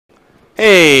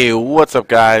Hey, what's up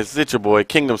guys? It's your boy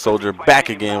Kingdom Soldier back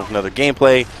again with another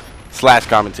gameplay slash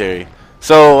commentary.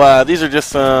 So these are just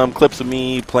some clips of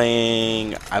me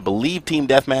playing, I believe, Team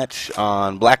Deathmatch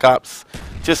on Black Ops.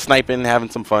 Just sniping,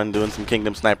 having some fun, doing some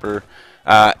Kingdom Sniper.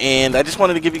 And I just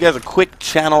wanted to give you guys a quick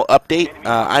channel update.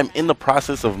 I'm in the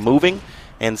process of moving,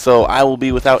 and so I will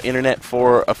be without internet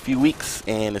for a few weeks,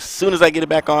 and as soon as I get it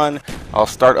back on, I'll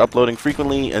start uploading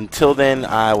frequently. Until then,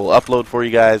 I will upload for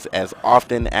you guys as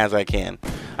often as I can.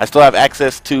 I still have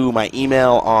access to my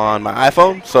email on my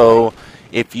iPhone, so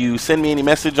if you send me any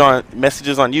messages on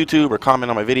YouTube or comment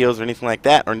on my videos or anything like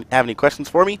that, or have any questions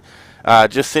for me,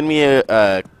 just send me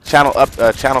a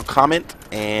channel comment,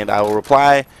 and I will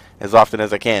reply as often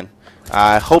as I can.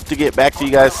 I hope to get back to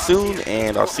you guys soon,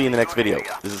 and I'll see you in the next video.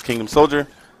 This is Kingdom Soldier.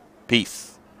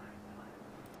 Peace.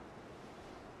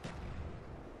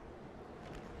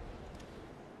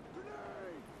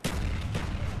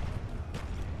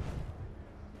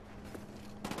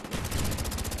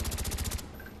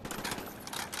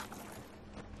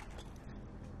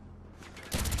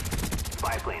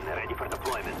 Spy plane ready for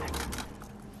deployment.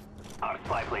 Our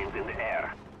spy plane's in the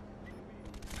air.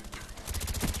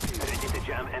 Ready to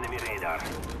jam enemy radar.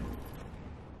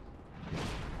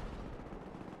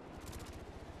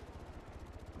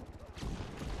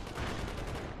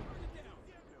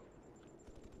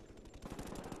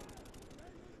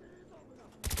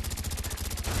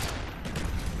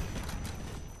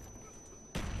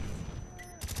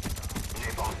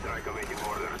 Napalm strike awaiting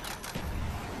orders.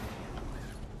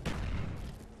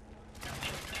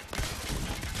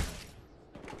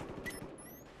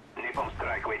 Napalm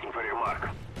strike waiting for your mark.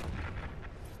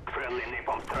 Friendly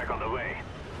napalm